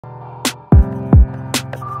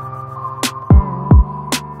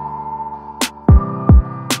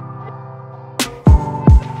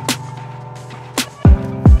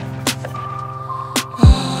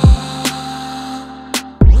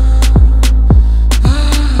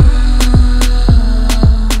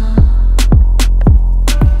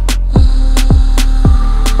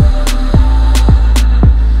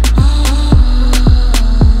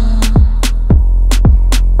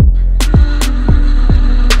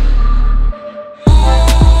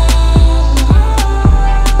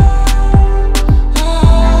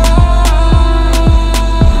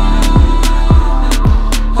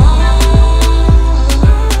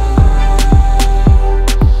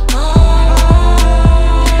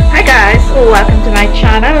welcome to my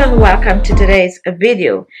channel and welcome to today's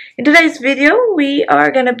video. In today's video, we are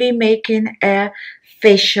going to be making a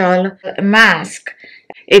facial mask.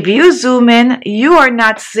 If you zoom in, you are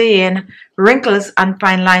not seeing wrinkles and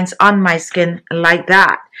fine lines on my skin like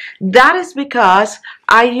that. That is because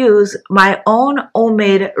I use my own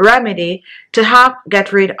homemade remedy to help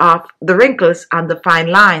get rid of the wrinkles and the fine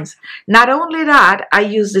lines. Not only that, I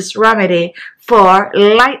use this remedy for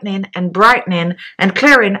lightening and brightening and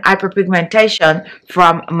clearing hyperpigmentation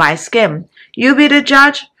from my skin. You be the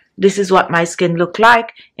judge. This is what my skin look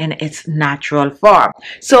like in its natural form.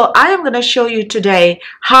 So I am going to show you today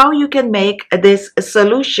how you can make this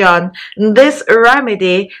solution, this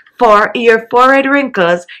remedy for your forehead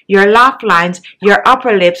wrinkles, your laugh lines, your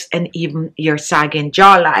upper lips, and even your sagging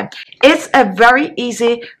jawline. It's a very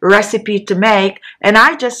easy recipe to make, and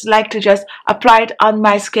I just like to just apply it on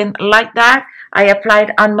my skin like that. I apply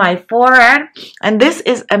it on my forehead, and this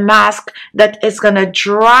is a mask that is going to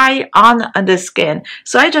dry on the skin.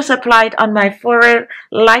 So I just apply it on my forehead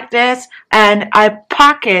like this, and I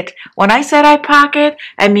pack it. When I said I pack it,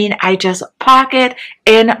 I mean I just pack it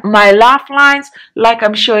in my laugh lines like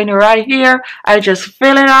I'm showing you right here. I just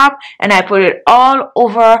fill it up and I put it all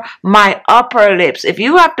over my upper lips. If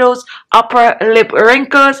you have those upper lip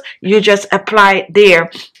wrinkles, you just apply it there.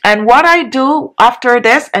 And what I do after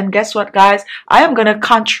this, and guess what guys, I am going to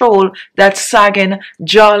control that sagging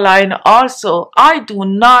jawline also. I do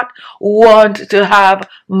not want to have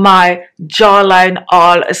my jawline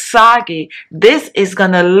all saggy. This is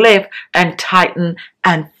going to lift and tighten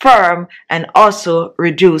and firm and also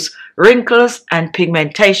reduce wrinkles and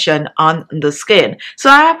pigmentation on the skin. So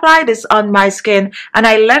I apply this on my skin and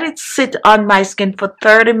I let it sit on my skin for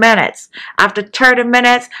 30 minutes. After 30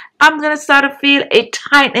 minutes, I'm going to start to feel a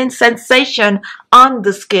tightening sensation on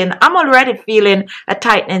the skin. I'm already feeling a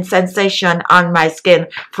tightening sensation on my skin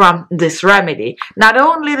from this remedy. Not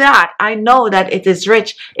only that, I know that it is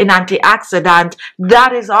rich in antioxidants.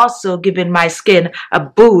 That is also giving my skin a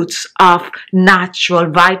boost of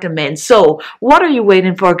natural vitamins. So what are you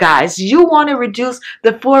waiting for, guys? You want to reduce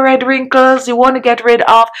the forehead wrinkles. You want to get rid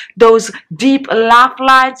of those deep laugh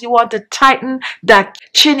lines. You want to tighten that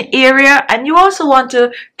chin area, and you also want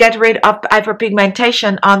to get rid of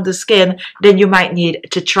hyperpigmentation on the skin. Then you might need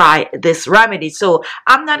to try this remedy. So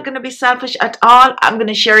I'm not going to be selfish at all. I'm going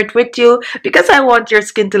to share it with you because I want your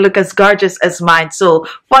skin to look as gorgeous as mine. So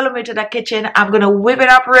follow me to the kitchen. I'm going to whip it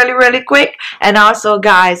up really quick. And also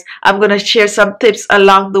guys, I'm going to share some tips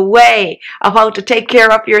along the way of how to take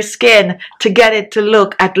care of your skin to get it to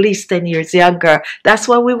look at least 10 years younger. That's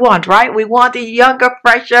what we want, right? We want a younger,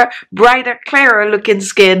 fresher, brighter, clearer looking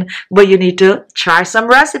skin. But you need to try some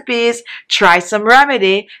recipes, try some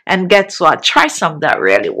remedy, and guess what? Try some that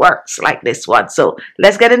really works like this one. So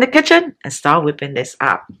let's get in the kitchen and start whipping this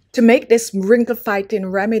up. To make this wrinkle fighting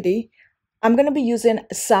remedy, I'm going to be using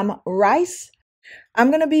some rice. I'm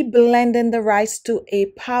going to be blending the rice to a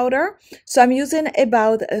powder. So I'm using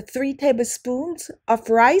about 3 tablespoons of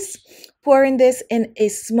rice, pouring this in a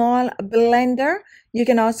small blender. You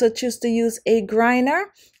can also choose to use a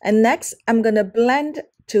grinder. And next, I'm going to blend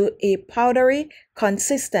to a powdery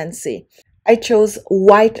consistency. I chose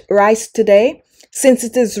white rice today since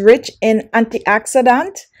it is rich in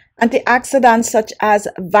antioxidants such as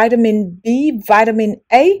vitamin B, vitamin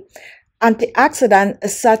A, antioxidants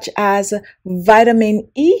such as vitamin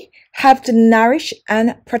E, help to nourish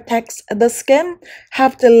and protect the skin,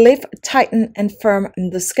 help to lift, tighten, and firm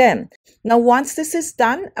the skin. Now, once this is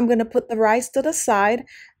done, I'm going to put the rice to the side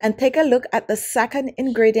and take a look at the second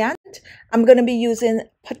ingredient. I'm going to be using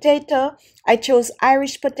potato. I chose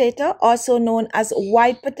Irish potato, also known as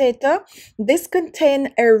white potato. This contains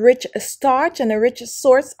a rich starch and a rich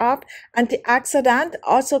source of antioxidant.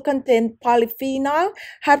 Also contain polyphenol,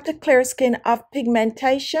 help to clear skin of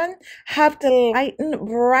pigmentation, help to lighten,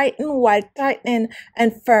 brighten while tightening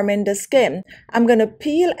and firming the skin. I'm going to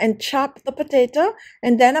peel and chop the potato,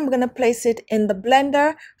 and then I'm going to place it in the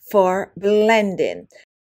blender for blending.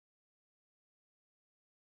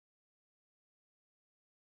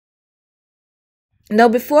 Now,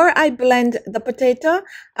 before I blend the potato,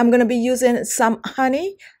 I'm going to be using some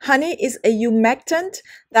honey. Honey is a humectant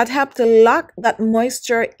that helps to lock that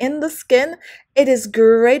moisture in the skin. It is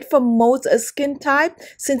great for most skin type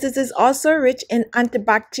since it is also rich in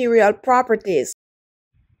antibacterial properties.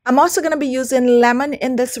 I'm also going to be using lemon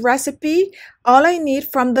in this recipe. All I need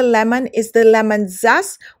from the lemon is the lemon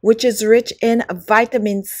zest, which is rich in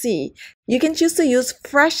vitamin C. You can choose to use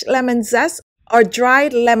fresh lemon zest or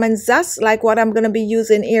dried lemon zest like what I'm going to be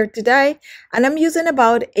using here today. And I'm using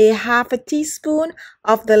about a half a teaspoon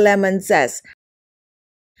of the lemon zest.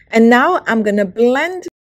 And now I'm going to blend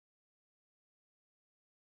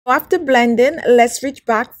After blending, let's reach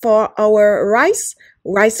back for our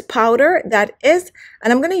rice powder, that is,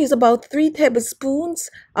 and I'm going to use about 3 tablespoons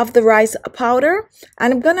of the rice powder,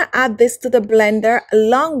 and I'm going to add this to the blender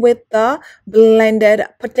along with the blended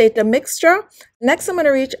potato mixture. Next, I'm going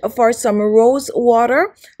to reach for some rose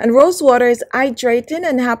water, and rose water is hydrating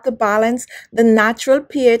and help to balance the natural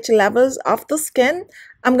pH levels of the skin.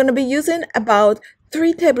 I'm going to be using about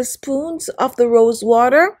 3 tablespoons of the rose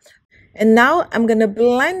water. And now I'm going to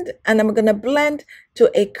blend, and I'm going to blend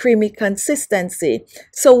to a creamy consistency.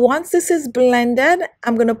 So once this is blended,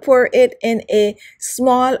 I'm going to pour it in a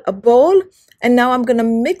small bowl. And now I'm going to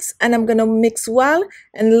mix, and I'm going to mix well.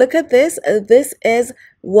 And look at this. This is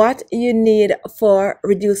what you need for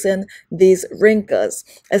reducing these wrinkles.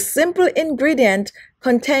 A simple ingredient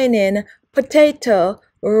containing potato,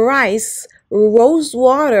 rice, rose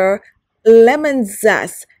water, lemon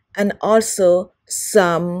zest, and also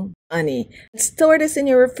some honey. Store this in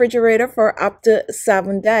your refrigerator for up to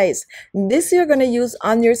 7 days. This you're going to use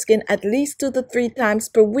on your skin at least 2 to 3 times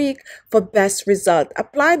per week for best result.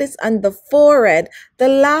 Apply this on the forehead, the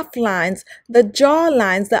laugh lines, the jaw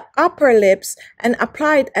lines, the upper lips, and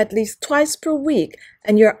apply it at least twice per week,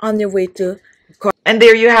 and you're on your way to. And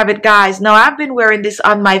there you have it, guys. Now I've been wearing this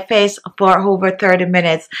on my face for over 30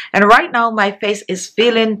 minutes, and right now my face is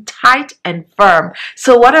feeling tight and firm.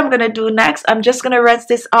 So what I'm gonna do next, I'm just gonna rinse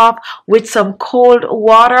this off with some cold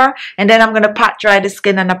water, and then I'm gonna pat dry the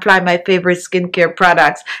skin and apply my favorite skincare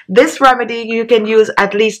products. This remedy you can use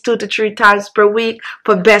at least 2 to 3 times per week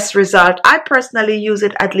for best result. I personally use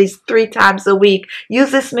it at least 3 times a week.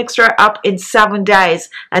 Use this mixture up in 7 days,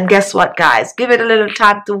 and guess what, guys? Give it a little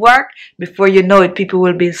time to work. Before you know it, people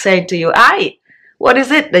will be saying to you, "Aye, what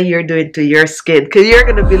is it that you're doing to your skin?" Because you're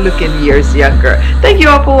going to be looking years younger. Thank you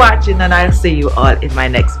all for watching, and I'll see you all in my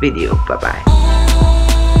next video. Bye-bye.